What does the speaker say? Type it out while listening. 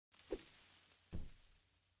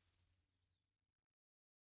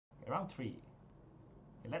Around 3.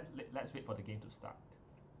 Okay, let's wait for the game to start.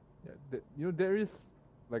 Yeah, there is,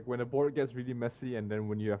 like, when a board gets really messy and then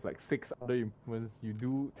when you have like 6 other improvements, you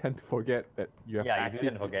do tend to forget that you have Yeah, you do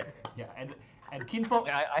tend to forget. Yeah, and Kinfolk.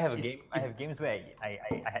 I have a game. I have games where I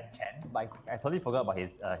had Chen, but I totally forgot about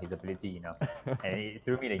his ability, you know, and it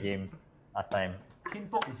threw me the game last time.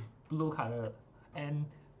 Kinfolk is blue color, and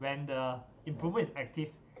when the improvement is active,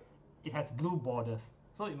 it has blue borders.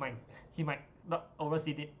 So he might not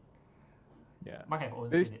oversee it. Yeah. Might have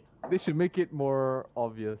overseen it. They should make it more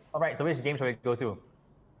obvious. All right, so which games shall we go to?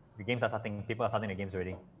 The games are starting. People are starting the games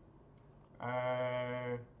already.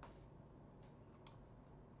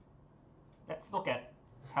 Let's look at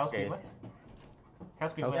Hell Screamer. Hell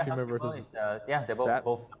Screamer. Hell Screamer versus is, they're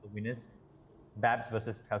both winners. Babs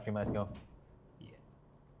versus Hell Screamer. Let's go. Yeah,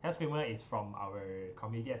 Hell Screamer is from our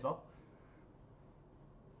community as well.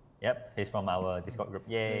 Yep, he's from our Discord group.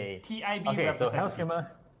 Yay! TIB. Okay, so Hell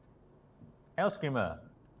Screamer,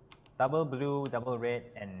 double blue, double red,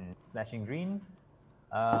 and splashing green.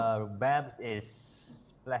 Babs is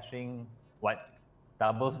splashing what?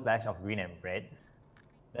 Double splash of green and red.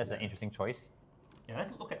 That's an interesting choice. Yeah,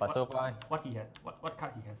 let's look at what he has. What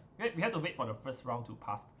card he has. We have to wait for the first round to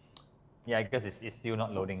pass. Yeah, because it's still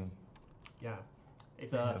not loading. Yeah,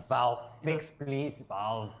 it's a Valve fix, please.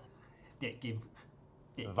 Valve. Dead game.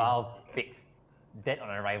 Valve fix. Dead on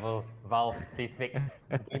arrival. Valve, please fix.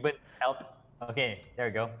 Gibbon, help. Okay, there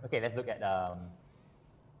we go. Okay, let's look at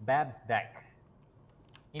Bab's deck.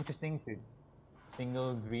 Interesting to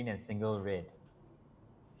single green and single red.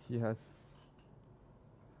 He has,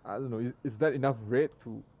 I don't know, is that enough red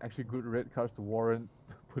to actually good red cards to warrant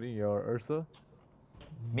putting your Ursa?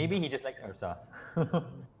 Maybe he just likes Ursa.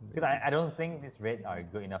 Because I don't think these reds are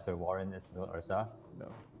good enough to warrant a single Ursa.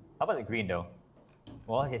 No. How about the green though?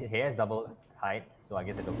 Well, he has double height, so I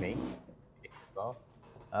guess it's okay as well.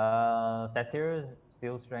 Satyr,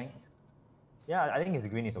 steel strength. Yeah, I think his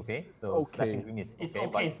green is okay. So splashing green is okay,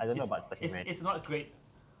 but I don't know about splashing red. It's not great,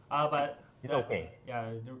 but it's okay.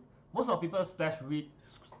 Yeah, most of people splash green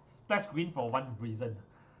for one reason,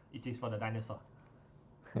 it is for the dinosaur.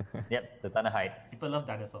 Yep, the Thunder height. People love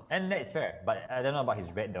dinosaurs. And that's fair, but I don't know about his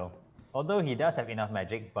red though. Although he does have enough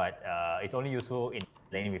magic, but it's only useful in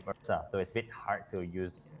playing with Ursa, so it's a bit hard to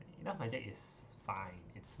use. Yeah, enough magic is fine.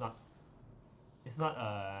 It's not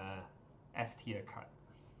a S tier card.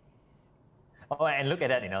 Oh, and look at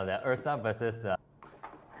that, you know, the Ursa versus the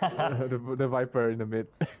Viper in the mid.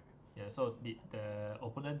 Yeah, so the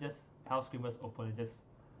opponent just Hell Screamer's opponent just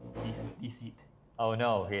DC'd. Oh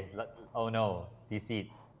no, DC'd.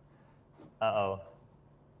 Hell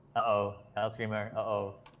Screamer.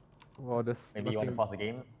 Well, maybe you want to pause the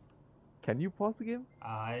game? Can you pause the game?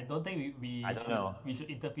 I don't think we should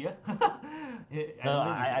interfere.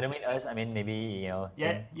 I don't mean us. I mean maybe, you know.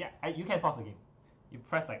 Yeah, you can pause the game. You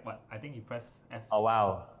press like what? I think you press F. Oh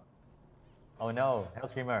wow. Oh no, Hell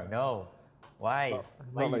Screamer, no. Why?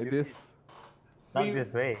 Why not like this. Not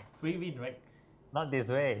this way. Free win, right? Not this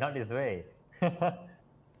way. Not this way.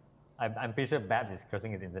 I'm pretty sure Babs is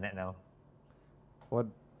cursing his internet now. What?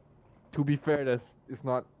 To be fair, it's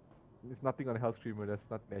nothing on Hell Screamer. That's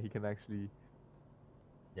not that he can actually.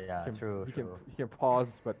 Yeah, true. He can pause,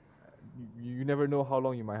 but you never know how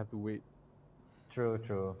long you might have to wait. True.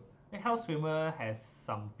 Hell Screamer has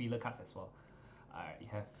some filler cards as well. You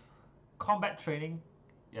have Combat Training,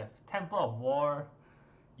 you have Temple of War,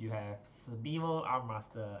 you have Survival Arm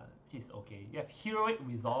Master, which is okay. You have Heroic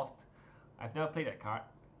Resolved. I've never played that card.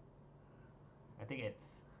 I think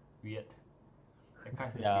it's weird. That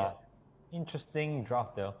card is weird. Interesting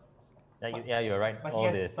draft though. Yeah, you're right. But all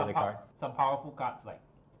he has the cards. some powerful cards like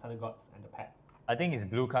Thunder Gods and the Pack. I think his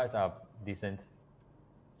blue cards are decent.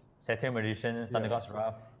 Satyr Magician, Thunder Gods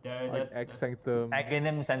Wrath. Egg Sanctum.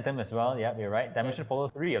 Aghanim Sanctum as well, yeah, you're right. Dimension Portal,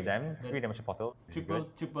 3 of them. 3 Dimension Portal. Triple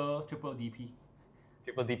DP.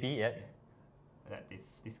 Triple DP, yeah. That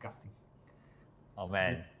is disgusting. Oh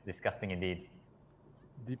man, disgusting indeed.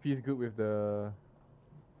 DP is good with the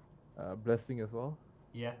Blessing as well.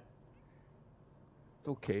 Yeah. It's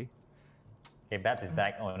okay. Okay, Babs is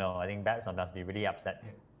back. Oh no, I think Babs must be really upset.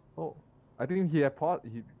 Yeah. Oh, I think he had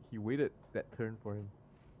he waited that turn for him.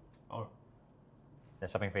 Oh. The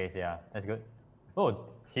shopping phase, yeah, that's good. Oh,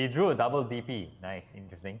 he drew a double DP. Nice,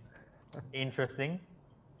 interesting.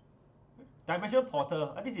 Dimensional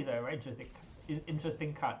Portal. This is a very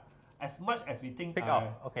interesting card. As much as we think. Pick off.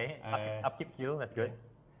 Okay. Upkeep kill. That's good.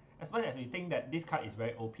 As much as we think that this card is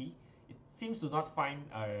very OP, it seems to not find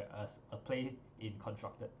a play in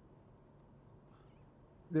Constructed.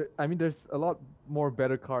 There's a lot more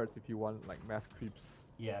better cards if you want like Mass Creeps.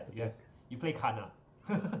 Yeah, you play Kana.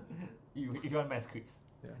 If you want Mass Creeps.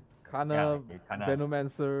 Yeah, Kana, Kana.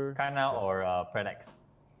 Venomancer, Kana or Predax.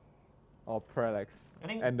 or Prelax. I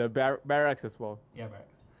think And the Barracks as well. yeah, barracks.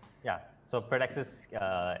 Yeah. So Predax's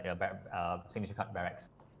signature card Barracks.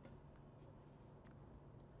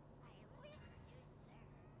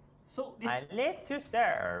 So this I live to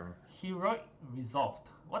serve. heroic resolved.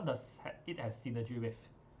 What does it has synergy with?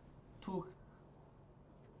 Two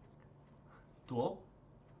dual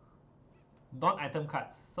non-item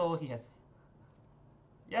cards. So he has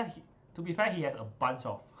to be fair, he has a bunch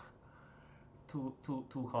of two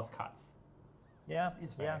cost cards. Yeah.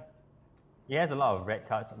 It's Yeah. fair. He has a lot of red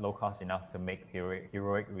cards, low cost enough to make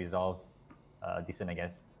heroic resolve decent, I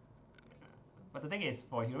guess. But the thing is,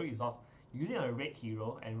 for heroic resolve, using a red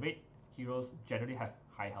hero, and red heroes generally have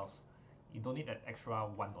high health. You don't need that extra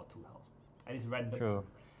 1 or 2 health. And it's random. True.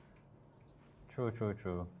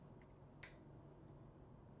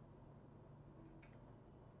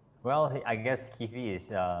 Well, I guess Kifi is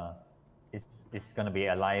gonna be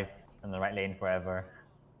alive in the right lane forever.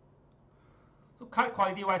 So card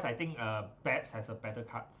quality wise, I think Babs has a better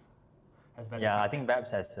cards. Has better Yeah, I cards. think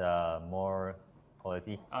Babs has more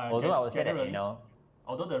quality. Although Gen- I would say that, generally, you know,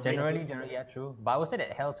 Although the red generally, yeah, true. But I would say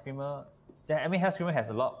that Hell Screamer, I mean, Hell Screamer has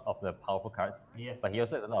a lot of the powerful cards, Yeah. but he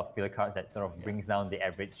also has a lot of filler cards that sort of brings down the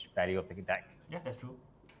average value of the deck. Yeah, that's true.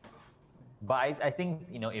 But I think,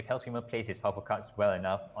 you know, if Hell Screamer plays his powerful cards well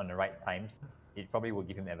enough on the right times, it probably will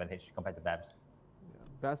give him an advantage compared to Babs. Yeah.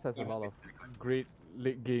 Babs has a lot of great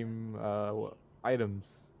late game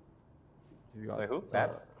items. He's got, Sorry, who?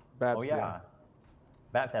 Babs? Babs, Oh yeah.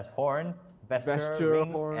 Babs has Horn, Vesture, Vesture,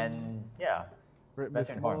 Ring, Horn. and yeah, Red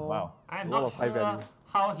Vesture and Horn. Mistmore. Wow. I'm A lot not of high sure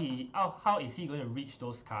value. how is he going to reach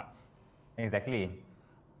those cards. Exactly.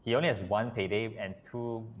 He only has 1 payday and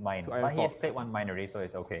 2 mine, Two but Iron he has Fox. played 1 mine already, so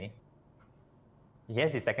it's okay. He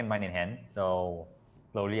has his second mine in hand, so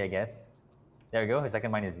slowly, I guess. There we go. His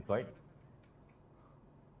second mine is deployed.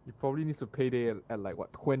 He probably needs to payday at like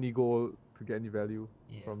what 20 gold to get any value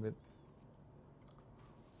Yeah. from it.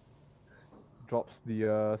 Drops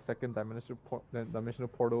the second dimensional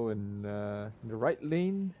portal in the right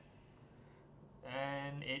lane.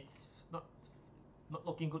 And it's not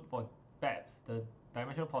looking good for Babs. The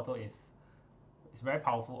dimensional portal is very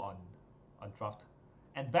powerful on draft.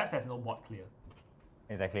 And Babs has no board clear.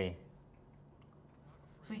 Exactly.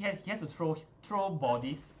 So he has to throw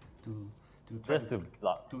bodies to try Just to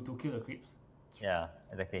block. to kill the creeps. Yeah,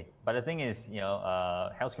 exactly. But the thing is, you know,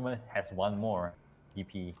 Hell Screamer has 1 more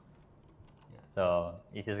DP. Yeah. So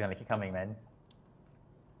it's just gonna keep coming, man.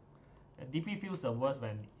 And DP feels the worst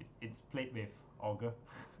when it's played with Augur.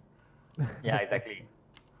 Yeah, exactly.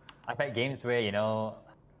 I've had games where, you know,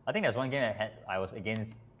 I think there's one game I was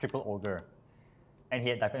against Triple Ogre, and he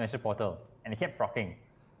had Dimension Portal, and he kept proccing.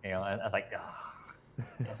 You know, I was like, ugh.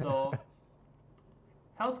 Yeah, so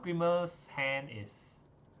Hell Screamer's hand is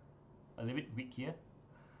a little bit weak here.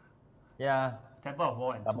 Yeah, Temple of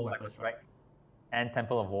War and 2 double Weapon weapon Strike. strike, and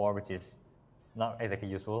Temple of War, which is not exactly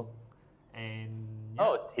useful. And yeah.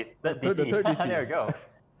 Oh, his third The DP. third DP. There you go.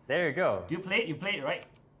 There you go. Do you play it right?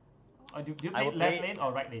 Or do you I play will left play- lane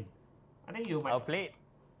or right lane? I think you might.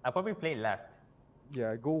 I'll probably play left.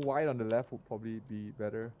 Yeah, go wide on the left would probably be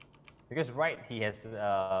better. Because right, he has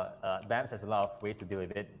Babs has a lot of ways to deal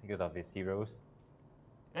with it because of his heroes.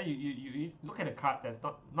 Yeah, you look at the card. There's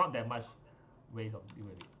not that much ways of dealing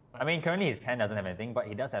with it. But I mean, currently his hand doesn't have anything, but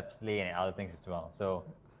he does have Slay and other things as well. So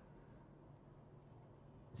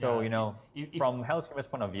Yeah, you know, if from Hell Screamer's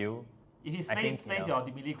point of view, if he I slays, think, you slays know-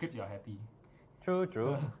 your melee creeps, you're happy.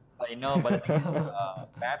 true. But you know, but the thing is,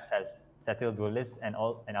 Babs has Settle Duelist and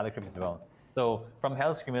other creeps as well. So from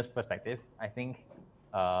Hell Screamer's perspective, I think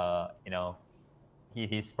you know,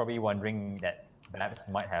 he's probably wondering that Babs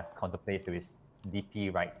might have counterplays to his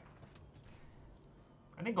DP right.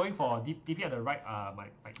 I think going for DP on the right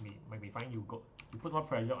might be fine. You put more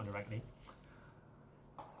pressure on the right lane.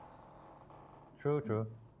 True.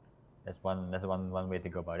 That's one way to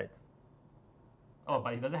go about it. Oh,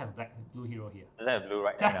 but he doesn't have blue hero here. Doesn't have blue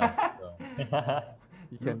right now. So.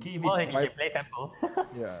 He can, Rookie Well, he mistake. can play Temple.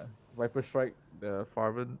 yeah, Viper Strike the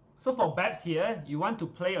Farben. So for Babs here, you want to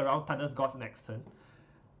play around Thunder's Gods next turn.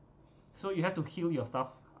 So you have to heal your stuff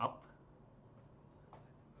up.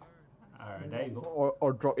 Alright, there you go.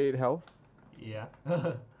 Or drop 8 health. Yeah.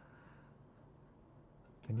 Can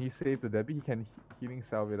he save the Debbie? He can healing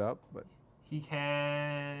salve it up, but He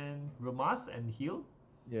can Ramas and heal.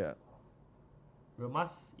 yeah.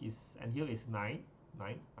 Ramas and heal is 9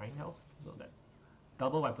 health. So that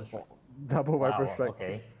double Viper Strike. Double Viper Wow, Strike.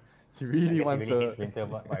 okay. He I really guess wants he really the hates Winter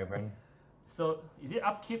Wyvern. So is it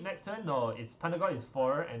upkeep next turn? No, it's Thunder God is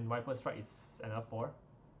 4 and Viper Strike is another 4.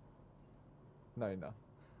 not enough.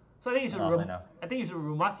 So I think you should Oh, I know. I think you should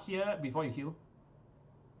Rumas here before you heal.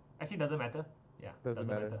 Actually, doesn't matter. Yeah, Doesn't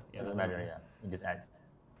matter. Yeah, Doesn't matter, yeah. It just adds.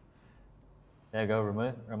 There you go,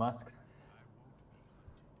 Ramask.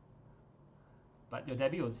 But your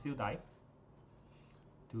Debbie will still die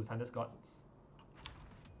to Thunder Gods.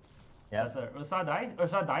 Yeah. Does Ursa die?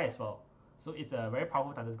 Ursa die as well. So it's a very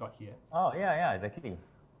powerful Thunder God here. Oh, yeah, exactly.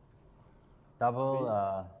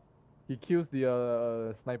 Double, He kills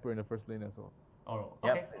the sniper in the first lane as well. Oh,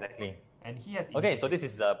 okay. Yep, exactly. And he has. Okay, so initiative.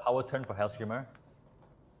 this is a power turn for Hellscreamer.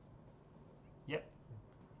 Yep.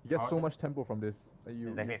 He gets Power so turn. much tempo from this. That you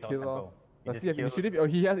Exactly, so much kill off. tempo. He Does just he have kills- initiative? Oh,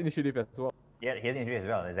 he has initiative as well. Yeah, he has injury as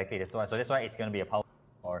well, exactly. That's why it's gonna be a power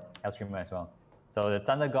or Hellscreamer as well. So the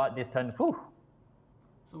Thunder God this turn, whew.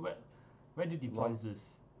 So where do you deploy Wow.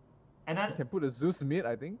 Zeus? And then You can put a Zeus mid,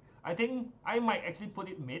 I think. I think I might actually put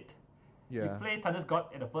it mid. Yeah. You play Thunder's God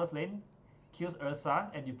at the first lane, kills Ursa,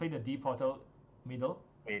 and you play the D portal middle,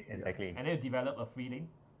 Exactly. and then you develop a free lane.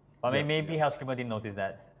 But Yeah, maybe Hellscreamer didn't notice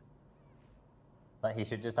that. But he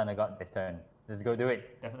should just Thunder God this turn. Just go do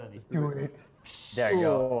it. Definitely. Do it. There you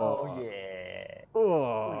go. Oh. Oh yeah.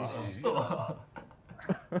 Oh.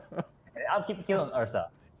 I'll keep killing Ursa.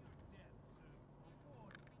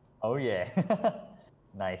 Oh yeah.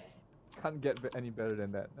 Nice. Can't get any better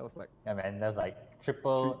than that. That was like, Yeah man, that was like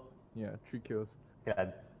triple, yeah, 3 kills.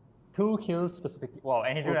 yeah, 2 kills specifically. Wow,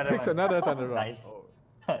 and he drew Oh, another picks one. another Thunder Rod. Nice.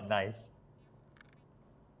 Oh, Nice.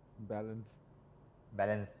 balanced.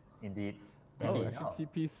 Balance indeed. Oh, Indeed. actually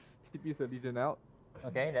TP's the Legion out.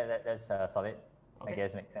 Okay, that's solid. I Okay.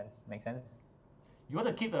 guess makes sense. Makes sense. You want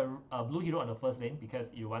to keep the blue hero on the first lane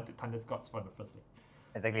because you want to Thunder's Gods from the first lane.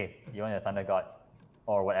 Exactly. You want a Thunder God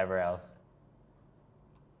or whatever else.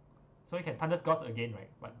 So you can Thunder's Gods again, right?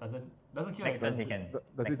 But doesn't kill Next turn anything. he can. Does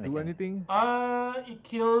next it turn do he can. anything? It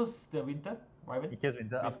kills the Winter Wyvern He kills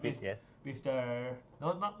Winter With- upkeep, with- yes. with the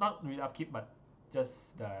not really upkeep, but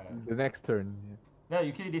just the The next turn. Yeah. no,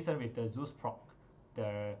 you kill this one with the Zeus proc,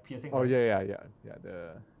 the piercing. Oh damage. yeah.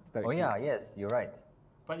 The static Oh yeah, hit. yes, you're right.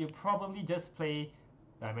 But you probably just play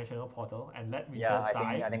Dimensional Portal and let Winter Yeah,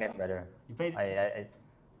 die. I think that's better. You play I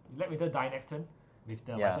you let Winter die next turn with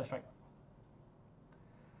the Yeah. Viper Strike.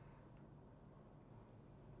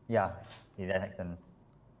 yeah, he that next turn.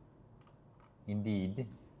 Indeed.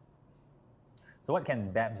 So what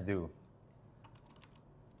can Babs do?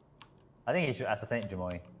 I think he should assassinate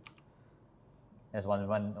Jumoy. That's one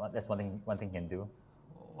thing he can do.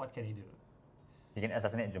 What can he do? He can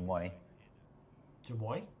assassinate Jumoy.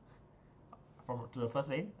 Jumoy from to the first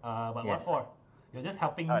lane. But Yes. what for? You're just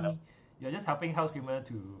helping. Oh, no. You're just helping Hellscreamer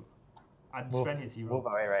to unstrand his hero. Move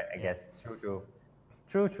away, right? I Yeah. guess. True.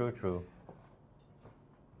 True.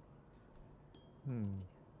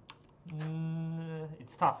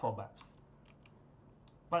 It's tough for Babs.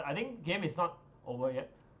 But I think game is not over yet.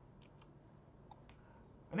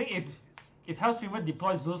 I think if Hellscreamer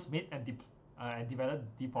deploys Zeus mid and develop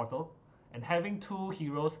the portal, and having 2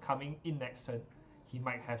 heroes coming in next turn, he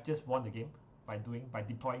might have just won the game by doing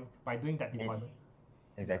that deployment.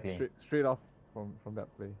 Exactly. Straight off from that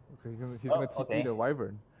play. Okay, he's Oh, gonna TP okay. the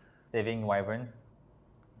Wyvern. Saving Wyvern.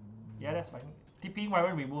 Yeah, that's fine. TP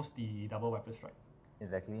Wyvern removes the double weapon strike.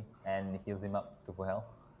 Exactly. And heals him up to full health.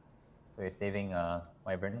 So you're saving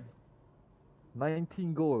Wyvern.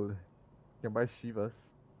 19 gold. Can buy Shivas.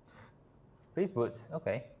 Face boots.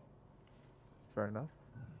 Okay. Fair enough.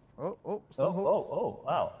 Oh, Oh, Stronghold.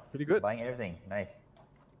 wow. Pretty good. Buying everything. Nice.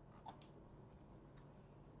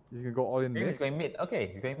 He's gonna go all in He's mid. going mid. Okay,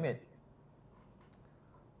 he's going mid.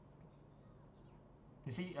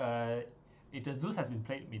 You see, if the Zeus has been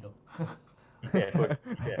played middle. Yeah, push.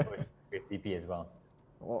 Yeah, push. With TP as well.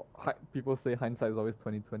 Well, people say hindsight is always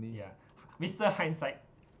 2020. Yeah, Mr. Hindsight.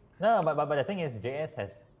 No, but the thing is, JS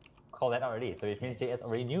has called that already, so it means JS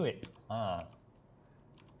already knew it.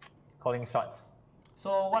 Calling shots.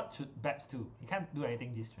 So what should Babs do? He can't do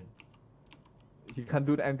anything this turn. He can't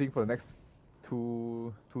do anything for the next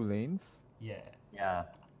two lanes. Yeah. Yeah.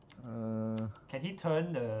 Can he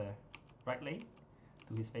turn the right lane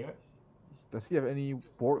to his favorite? Does he have any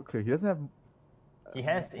board clear? He doesn't have. He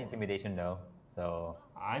has intimidation though, so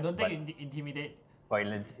I don't think intimidate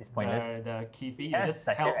pointless. It's pointless. the key fee. He You has just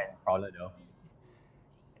Satcher help. and Prowler though,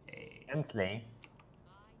 Eh, and Slay,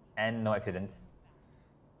 and no accident.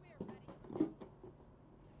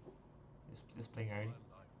 just playing iron.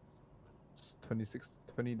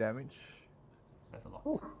 20 damage. That's a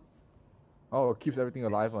lot. Oh, it keeps everything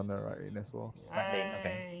alive on the right lane as well. Right lane,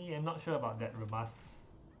 okay. I am not sure about that, Ramas.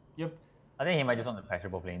 Yep. I think he might just want to pressure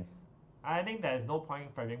both lanes. I think there is no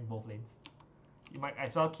point pressuring both lanes. You might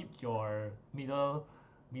as well keep your middle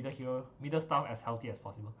staff as healthy as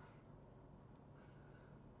possible.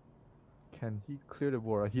 Can he clear the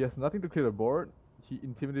board? He has nothing to clear the board. He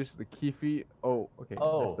intimidates the Kifi. Oh, okay.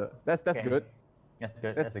 Oh, That's okay. good. That's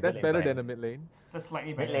good. That's That's a good that's lane better fight. than the mid lane. It's slightly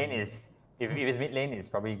Mid better. lane than- is if it's mid lane, it's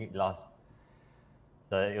probably lost.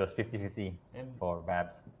 So it was 50-50 And for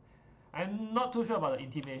Babs. I'm not too sure about the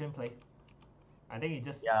intimidation play. I think he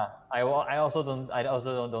just Yeah, I also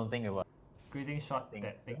don't think it was. grazing shot Think-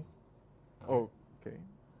 that thing. Oh, okay.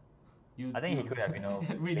 You, I think he you could have,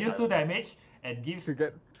 reduce 2 damage and gives To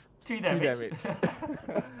get 3 3 damage. damage.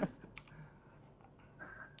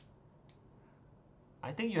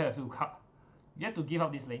 I think you have to give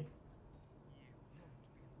up this lane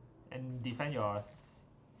and defend your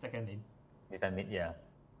second lane. defend mid. Yeah.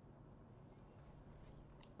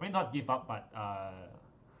 I mean, not give up, but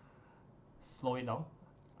slow it down.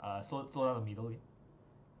 Slow down the middle lane.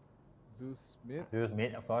 Zeus mid. Zeus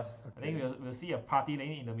mid, of course. I think we'll see a party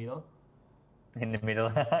lane in the middle. In the middle,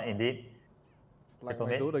 indeed. It's like Triple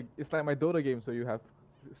my mid. Dota. It's like my Dota game. So you have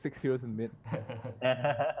 6 heroes in mid.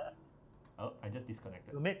 Oh, I just disconnected.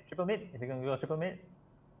 Triple mid. Is he gonna go triple mid? He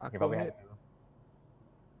Aqua probably mid. has to.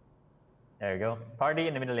 There we go. Party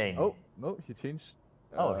in the middle lane. Oh no, he changed.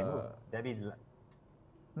 Oh, he moved. That'd be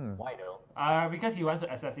Hmm. why though? Because he wants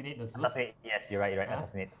to assassinate the Zeus. Assassinate. Yes, you're right. Huh?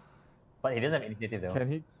 Assassinate. But he doesn't have initiative though.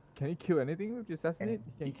 Can he kill anything with the assassinate?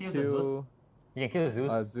 He He kills can the Zeus. kill He can kill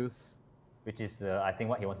Zeus, Zeus. which is I think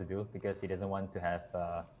what he wants to do because he doesn't want to have.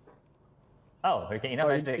 Oh, he can enough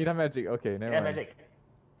Oh, magic. enough magic. Okay, never Enough mind. magic.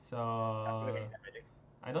 So Okay, enough magic.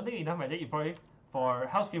 I don't think enough magic. You probably for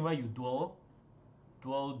House Screamer you duel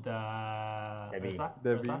the Debbie. Ursa?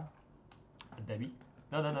 Debbie.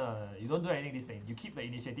 No. You don't do anything this lane. You keep the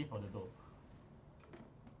initiative for the duel.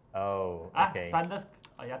 Oh, okay. Thunder's.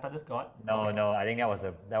 Oh yeah, Thunder's God. No. I think that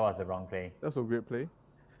was a wrong play. That was a great play.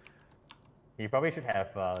 He probably should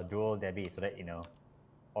have dual Debbie so that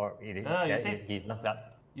or No, you say- he's knocked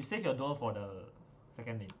up. You save your duel for the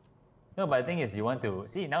second lane. No, but the thing is, you want to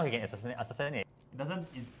see now he can assassinate. It doesn't.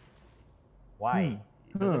 Why?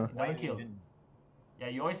 It doesn't, Huh. it Why doesn't kill. Legion? Yeah,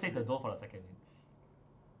 you always save the duel for the second lane.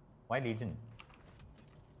 Why Legion?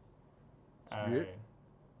 It's weird.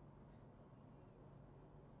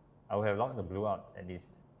 I would have locked the blue out at least.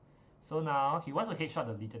 So now he wants to headshot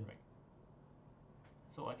the Legion, right?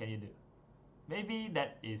 So what can you do? Maybe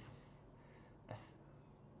that is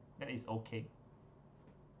okay.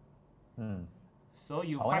 Hmm. So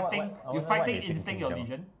you I wonder fighting what- I you wonder what fighting he's thinking instinct your though.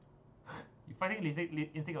 Legion. You fighting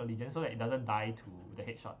instinct your Legion so that it doesn't die to the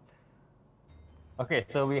headshot. Okay,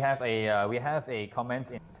 so we have a comment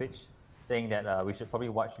in Twitch saying that we should probably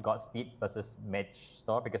watch Godspeed versus Mage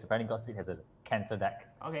Store because apparently Godspeed has a cancer deck.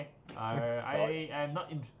 Okay. I am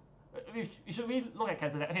not in. Should we look at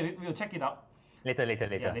cancel that? Okay, we'll check it out. Later, Yeah,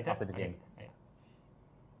 later. after this Okay, game. yeah.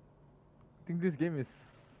 I think this game is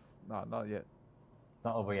not yet. It's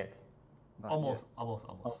not over yet. Not Almost.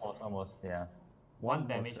 Almost, yeah. One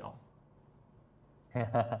damage off.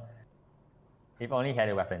 If only he had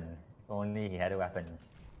a weapon. If only he had a weapon.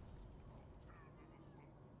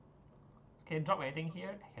 Can you drop anything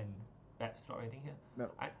here? Can Babs drop anything here? No.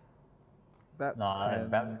 I, That No,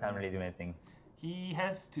 Babs can't really do anything. he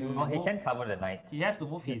has to. No, he move, can cover the knight. He has to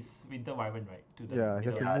move his Winter Wyvern right to the Yeah, he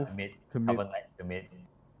has middle. to Yeah, move to mid. to mid. Cover knight to mid.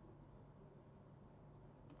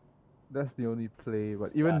 That's the only play.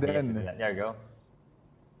 But even He has to do then, that. There you go.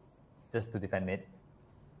 Just to defend mid.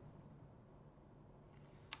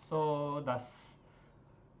 So does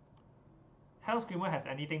Hell Screamer has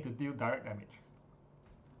anything to deal direct damage?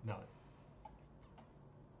 No.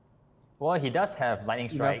 Well, he does have lightning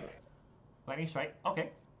strike. Lightning strike. Okay.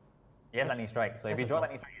 He has That's- lightning strike. So if that's you a draw draw.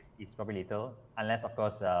 lightning strike, it's probably lethal. Unless, of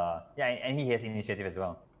course, and he has initiative as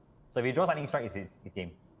well. So if you draw lightning strike, it's his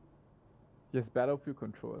game. he has battlefield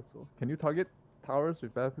control as well. Can you target towers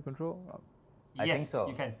with battlefield control? I Yes, think so.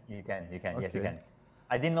 you can. You can. Yes, you Okay. can.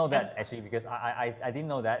 I didn't know that actually because I didn't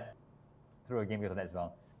know that through a game because of that as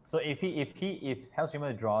well. So if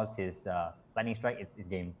Hellstreamer draws his lightning strike, it's his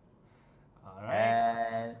game. Alright.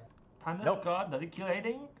 And Thunder's nope. God, does it kill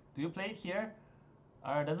anything? Do you play it here?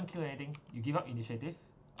 Doesn't kill anything. You give up initiative.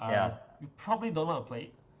 Yeah. You probably don't want to play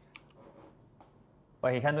it.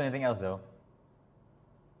 but he can't do anything else though.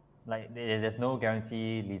 Like there's no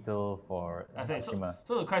guarantee lethal for I say, so, Hellstreamer.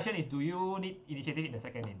 so the question is, do you need initiative in the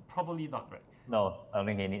second lane? Probably not, right? No, I don't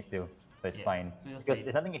think he needs to. So it's Yeah, fine. so just Because play it.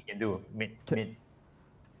 there's nothing he can do mid.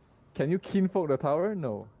 Can you kinfolk the tower?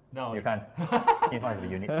 No. No. You can't. Kinfolk is a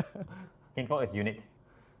unit. Kinfolk is unit.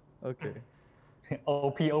 Okay.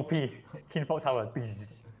 OP. Kinfolk tower.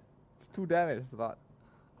 It's 2 damage, it's a lot.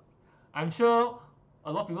 I'm sure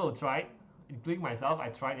a lot of people will try it, including myself. I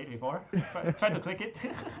tried it before. Tried to click it.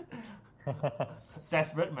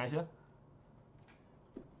 Desperate measure.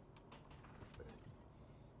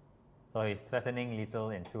 So he's threatening lethal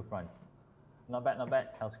in 2 fronts. Not bad, not bad.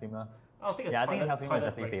 Hell Screamer. I'll take a Yeah, I think toilet, Hell Screamer is toilet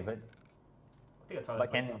definitely break. favored. I'll take a toilet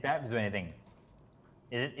But break. can Babs do anything?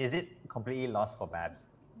 Is it completely lost for Babs?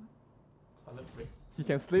 Toilet break. He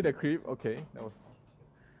can slay the creep. Okay,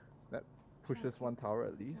 that pushes 1 tower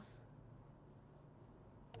at least.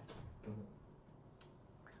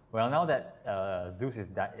 Well, now that Zeus is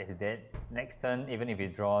dead, next turn, even if he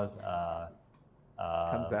draws,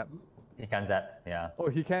 Can zap. he can zap. Yeah. Oh,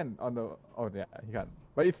 he can on the. Oh yeah, he can.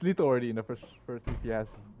 But it's lethal already in the first if he has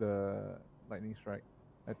the lightning strike,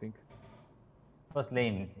 I think. First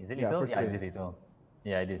lane, is it Yeah, lethal? first Yeah, it lane. is lethal.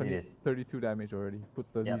 Yeah, it is. It is. 32 damage already. Puts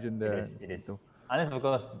the Yep, Legion there. It is. and It is. lethal. Unless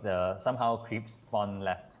because the somehow creeps spawn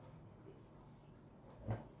left.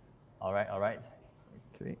 All right. All right.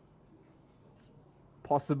 Okay.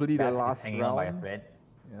 Possibly the Babs is last hanging on by a round. thread.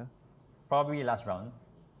 Yeah. Probably last round.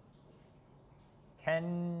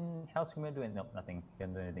 Can Hell Screamer do it? Nope, nothing.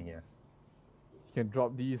 Can't do anything here. You can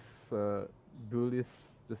drop these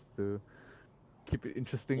duelists just to keep it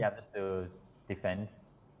interesting. Yeah, just to defend.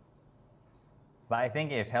 But I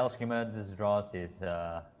think if Hell Screamer just draws his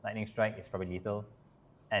Lightning Strike, it's probably lethal.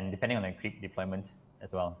 And depending on the creep deployment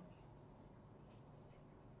as well.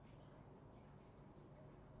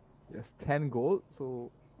 Yes, 10 gold, so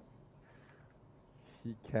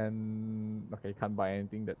he can. Okay, he can't buy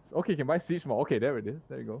anything that's. Okay, he can buy Siege Maul. Okay, there it is.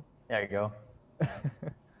 There you go. There you go.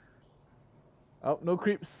 Oh, no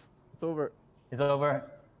creeps. It's over. It's over.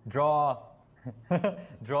 Draw.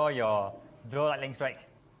 Draw Lightning Strike.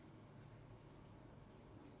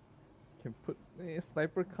 Can put.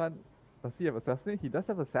 Sniper can't. Does he have assassinate? He does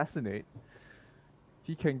have assassinate.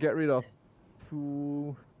 He can get rid of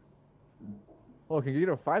 2. Oh, he can get rid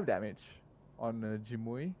of 5 damage on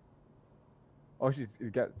Jimui. Oh,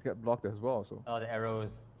 it gets blocked as well. So. Oh, the arrows.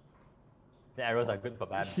 The arrows are good for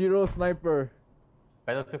Babs. Hero sniper.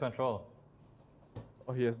 Battlefield control.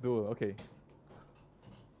 Oh, he has duel. Okay.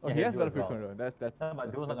 Oh, Yeah, he he has has duel as battlefield well. control. That's. No,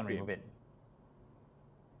 but Duel's not that's gonna game. remove it.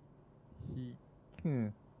 He.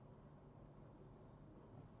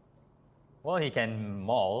 Well, he can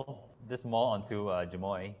maul. Just maul onto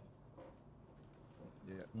Jamoy.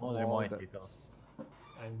 Yeah. Maul more Jamoy is that's- lethal.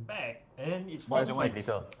 I'm back, and it's Maul from Jamoy is siege.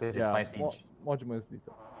 lethal. This Yeah. is 5 siege. More Jimmy is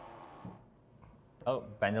lethal. Oh,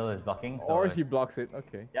 Vandal is blocking. So Or it's- he blocks it.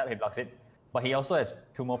 Okay. Yeah, he blocks it. But he also has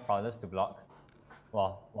 2 more Prowlers to block.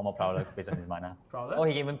 Well, 1 more Prowler based on his mana. Prowler? Oh,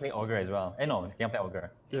 he can even play Ogre as well. No, he can't play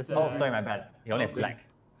Ogre. Yes, It's, Oh, uh, sorry, my bad. He only has green. black.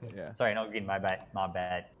 Yeah. Sorry, not green, my bad. My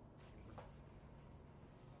bad.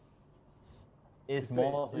 Is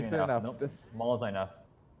Maul is enough? there enough? Nope. That's- Maul's not enough.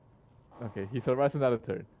 Okay. He survives another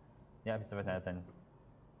turn. Yeah, he's survived another turn.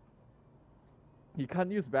 He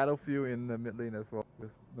can't use battlefield in the mid lane as well.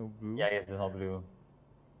 There's no blue. Yeah, he's all blue.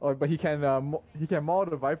 Oh, but he can maul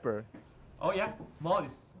the Viper. Oh yeah, Maul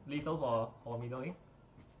is lethal for middle lane.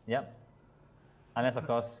 Yep. Unless, of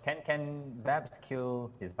course, can Babs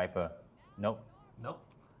kill his Viper? Nope. Nope.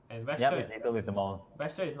 And Yep, Vesture, it's lethal with the Maul.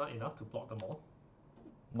 Vesture is not enough to block the Maul.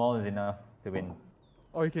 Maul is enough to win.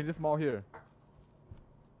 Oh, he can just maul here.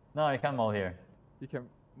 No, you can't Maul here. He can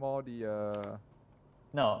maul the.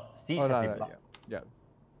 No, Siege Oh, has no, to no, be blocked. yeah.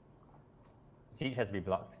 Siege has to be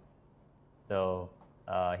blocked. So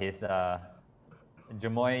his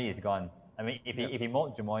Jamoy is gone. I mean, if he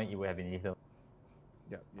mauled Jamoy, it would have been lethal.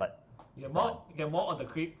 Yeah. But You can Maul on the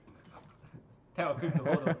creep. Tell a creep to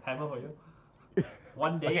hold the hammer for you.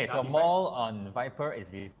 One day. okay, so artifact. Maul on Viper is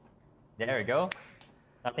lethal. There we go.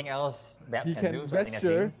 Nothing else Babs He can can do. So I think that's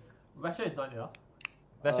Vesture. game. Vesture is not enough.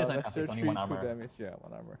 That's just not enough. Vesture It's only 3, 1 2 armor. damage. Yeah,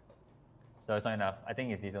 1 armor. So it's not enough. I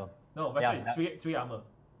think it's lethal. No, Vesture Yeah, is three armor.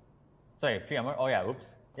 Sorry, 3 armor. Oh yeah, oops.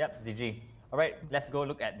 Yep, GG. Alright, let's go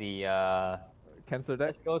look at the Cancer deck.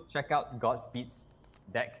 let's go check out Godspeed's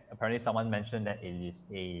deck. Apparently someone mentioned that it is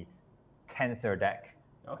a cancer deck.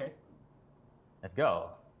 Okay. Let's go.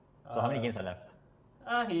 So how many Uh, games are left?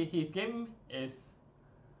 His game is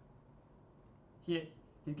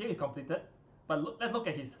his game is completed. But let's look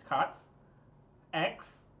at his cards.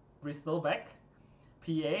 X, Bristleback,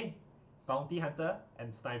 PA, Bounty Hunter,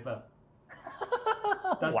 and Sniper.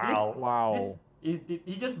 Does Wow. Wow. Did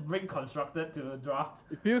he just bring constructed to draft?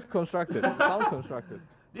 It feels constructed. It sounds constructed.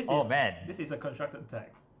 This Oh, is man. This is a constructed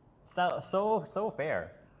deck. So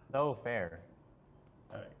fair. So fair.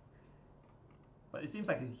 Alright. But it seems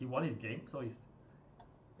like he won his game, so he's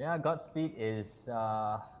Yeah, Godspeed is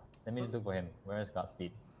let me look for him. Where is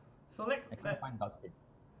Godspeed? so let's I can't find Godspeed.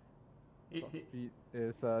 Speed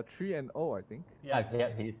is 3-0, I think. yes. Yeah,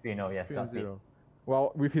 he's 3-0, yes, 3-0. Godspeed.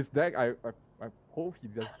 Well, with his deck, I hope he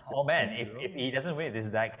just. Oh man, if he doesn't win this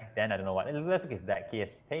deck, then I don't know what. Let's look at his deck. He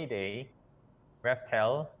has Payday,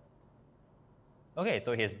 Reftel, Okay,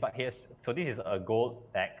 so so this is a gold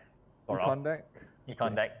deck, sort of. Econ deck.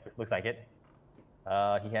 Econ deck, looks like it.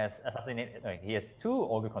 He has assassinate. He has 2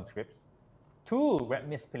 Ogre Conscripts, 2 Red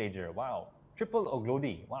Mist Pillager. Wow. Triple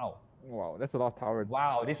Oglodi. Wow. Wow, that's a lot of tower.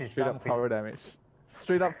 Wow, this is Straight some up tower damage.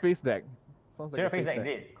 Straight up face deck. Sounds like Straight a up face face deck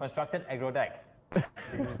indeed. Constructed aggro deck. It's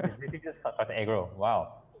literally just constructed aggro.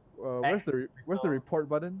 Wow. Where's the report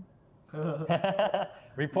button?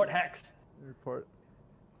 Report hacks. Report.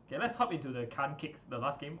 Okay, let's hop into the can kicks, the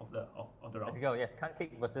last game of the round. Let's go. Yes, can't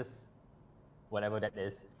kick versus whatever that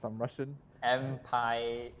is. Some Russian.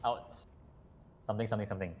 Empire out. Something.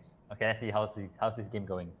 Okay, let's see how's this game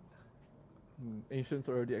going. Ancients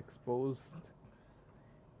already exposed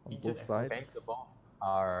on Ancient both sides. Okay, so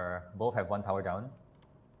both have 1 tower down.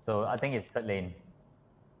 So I think it's third lane.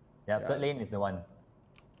 Yeah, Yeah. third lane is the one.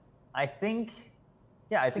 I think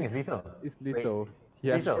it's lethal. It's lethal. Wait, He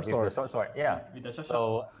has lethal short with sword. the short sword. Yeah. With the short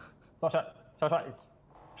So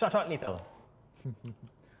short shot lethal.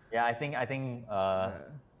 Yeah, I think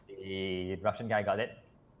the Russian guy got it.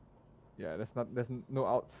 Yeah, there's no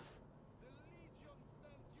outs.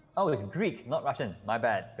 Oh, it's Greek, not Russian. My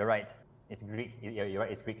bad. You're right. It's Greek. You're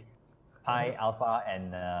right. It's Greek. Pi, alpha,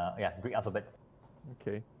 and Greek alphabets.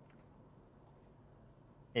 Okay.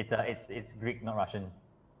 It's Greek, not Russian.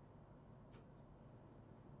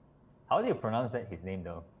 How do you pronounce that? His name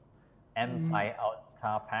though. Pi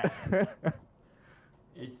Alta Pack.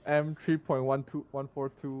 It's M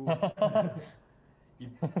 3.12142. you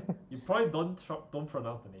probably don't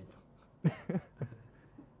pronounce the name.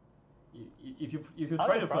 If you How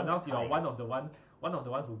try do to you pronounce, pronounce you are Pi? one of the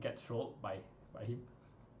one who gets trolled by him.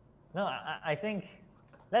 No, I think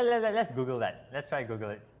let's Google that. Let's try Google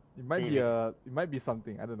it. It might See be if it might be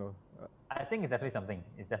something. I don't know. I think it's definitely something.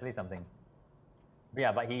 It's definitely something. But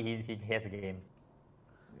yeah, but he has a game.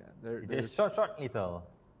 Yeah, It's there's short lethal.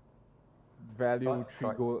 value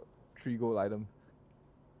short. three gold item.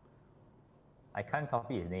 I can't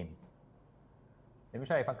copy his name. Let me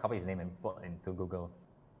try if I copy his name and put into Google.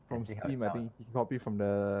 From Let's see how it Steam, I think sounds. you can copy from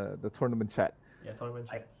the tournament chat. Yeah, tournament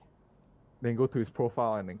chat. Then go to his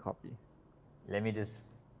profile and then copy. Let me just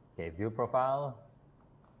view profile,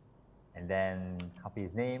 and then copy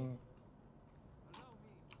his name.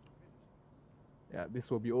 Yeah, this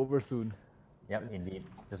will be over soon. Yep, indeed.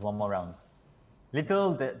 Just one more round.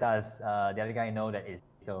 Little does the other guy know that it's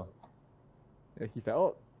little. Yeah, he's like,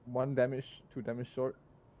 oh, 1 damage, 2 damage short.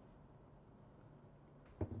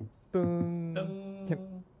 Dun.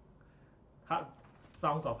 Ding. Heart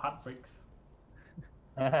sounds of heartbreaks,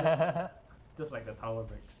 just like the tower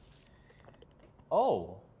breaks.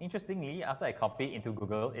 Oh, interestingly, after I copy into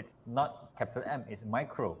Google, it's not capital M, it's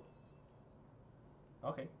micro.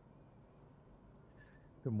 Okay.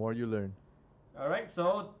 The more you learn. All right.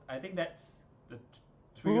 So I think that's the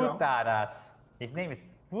 3 rounds. Putaras. His name is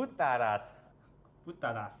Putaras.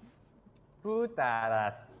 Putaras.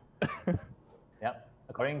 Putaras. Yep.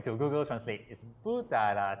 According to Google Translate, it's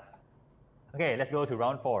Putaras. Okay, let's go to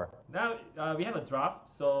round 4. Now we have a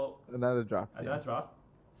draft. So Another draft. another Yeah. draft.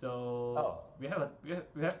 So we have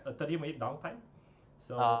a 30-minute downtime.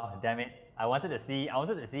 So Oh, damn it! I wanted to see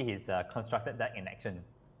his constructed deck in action.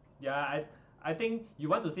 yeah, I think you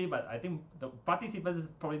want to see, but I think the participants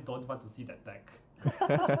probably don't want to see that deck.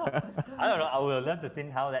 I don't know. I would love to see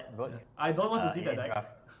how that works. I don't want to see in that deck.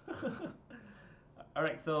 draft. All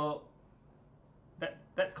right, so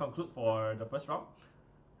that's conclude for the first round.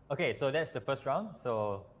 Okay, so that's the first round.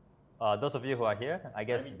 So those of you who are here, I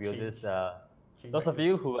guess me we'll change- just change those back of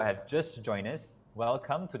you who have just joined us,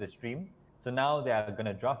 welcome to the stream. So now they are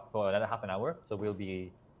gonna draft for another half an hour. So we'll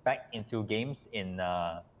be back into games in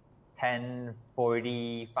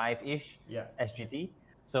 10:45-ish Yeah. SGT.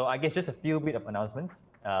 So I guess just a few bit of announcements.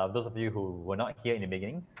 Those of you who were not here in the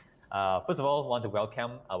beginning. First of all, want to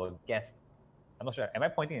welcome our guest. I'm not sure. Am I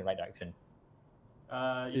pointing in the right direction?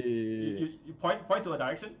 You point to a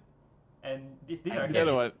direction, and this The direction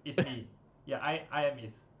other one. is me. Yeah, I'm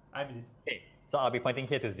is. Okay, so I'll be pointing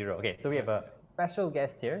here to 0. Okay, so we have a special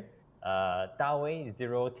guest here, Dawei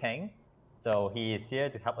Zero Tang. So he is here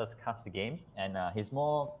to help us cast the game, and he's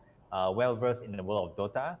more well versed in the world of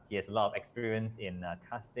Dota. He has a lot of experience in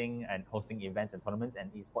casting and hosting events and tournaments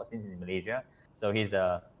and esports scenes in Malaysia. So he's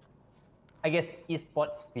a, I guess,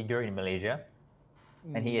 esports figure in Malaysia,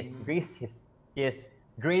 and he has graced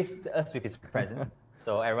us with his presence.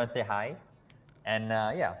 So everyone say hi, and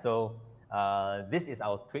yeah. So this is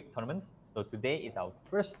our TWIG tournament. So today is our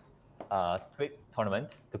first TWIG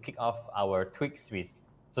tournament to kick off our TWIG series.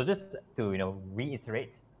 So just to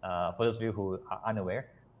reiterate, for those of you who are unaware,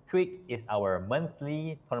 TWIG is our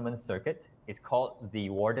monthly tournament circuit. It's called the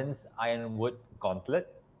Warden's Ironwood Gauntlet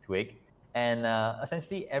TWIG, And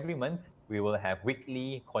essentially, every month we will have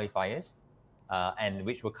weekly qualifiers, and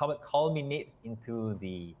which will culminate into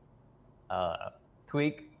the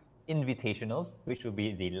TWIG Invitationals, which will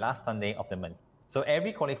be the last Sunday of the month. So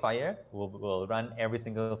every qualifier will run every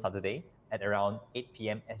single Saturday at around 8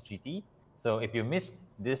 p.m. SGT. So if you missed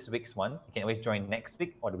this week's one, you can always join next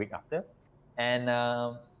week or the week after. And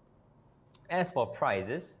as for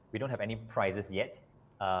prizes, we don't have any prizes yet.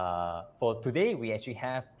 For today, we actually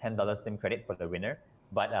have $10 SIM credit for the winner.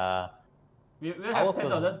 But we will have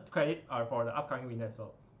 $10 credit for the upcoming winner as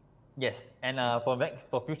well. Yes, and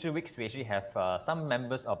for future weeks, we actually have some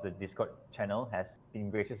members of the Discord channel has been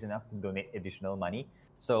gracious enough to donate additional money.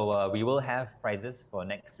 So we will have prizes for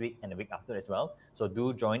next week and the week after as well. So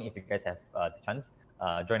do join if you guys have the chance.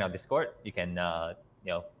 Join our Discord. You can !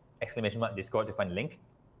 Discord to find the link.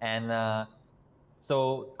 And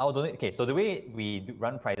so I'll donate. Okay, so the way we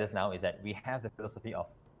run prizes now is that we have the philosophy of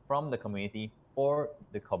from the community for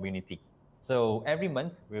the community. So every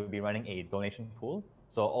month we'll be running a donation pool.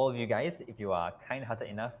 So all of you guys, if you are kind-hearted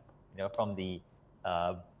enough, from the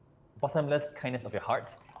bottomless kindness of your heart,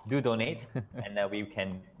 do donate, and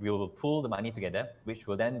we will pool the money together, which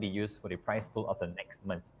will then be used for the prize pool of the next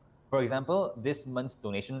month. For example, this month's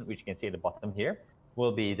donation, which you can see at the bottom here,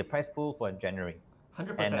 will be the prize pool for January.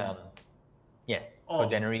 100%. And yes, for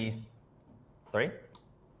January's. Sorry.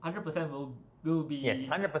 100% will be. Yes,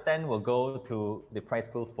 100% will go to the prize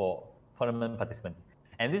pool for tournament participants,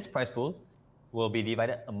 and this prize pool will be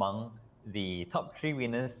divided among the top 3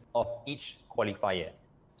 winners of each qualifier.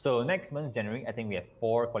 So next month, January, I think we have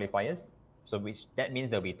 4 qualifiers. So that means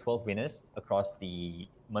there'll be 12 winners across the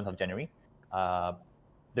month of January. The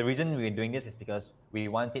reason we're doing this is because we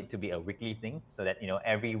want it to be a weekly thing, so that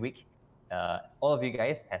every week, all of you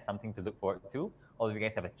guys have something to look forward to. All of you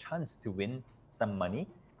guys have a chance to win some money,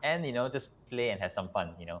 and just play and have some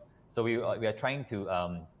fun. So we are trying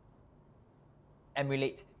to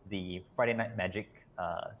emulate the Friday Night Magic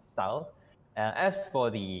style. As for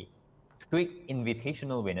the TWIG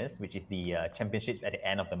Invitational winners, which is the championships at the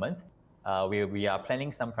end of the month, we are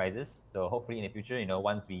planning some prizes. So hopefully in the future,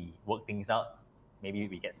 once we work things out, maybe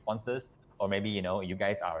we get sponsors, or maybe you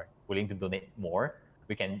guys are willing to donate more,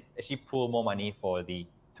 we can actually pool more money for the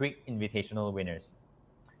TWIG Invitational winners,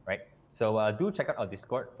 right? So do check out our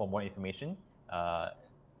Discord for more information.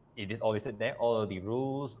 It is all listed there. All of the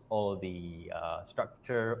rules, all the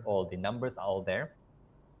structure, all the numbers are all there.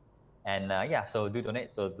 And yeah, so do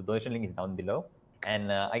donate. So the donation link is down below.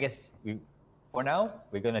 And I guess for now,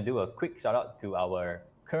 we're going to do a quick shout out to our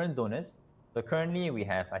current donors. So currently we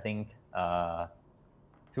have, I think,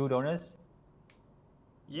 2 donors.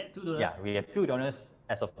 Yeah, 2 donors. Yeah, we have 2 donors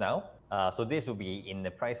as of now. So this will be in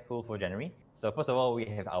the prize pool for January. So first of all, we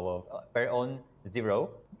have our very own Zero.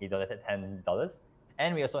 He donated $10.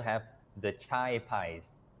 And we also have the Chai Pies.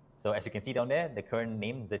 So as you can see down there, the current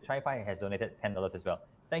name, the Chai Pie, has donated $10 as well.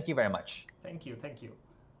 Thank you very much. Thank you.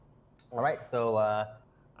 All right, so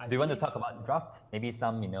do you want to talk about draft? Maybe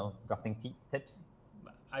some, drafting tips?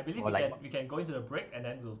 I believe we can go into the break and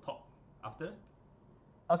then we'll talk after.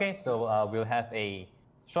 Okay, so we'll have a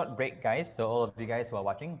short break, guys. So all of you guys who are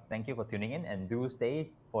watching, thank you for tuning in, and do stay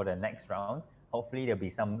for the next round. Hopefully there'll be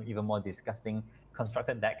some even more disgusting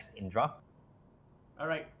constructed decks in draft. All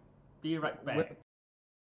right, be right back.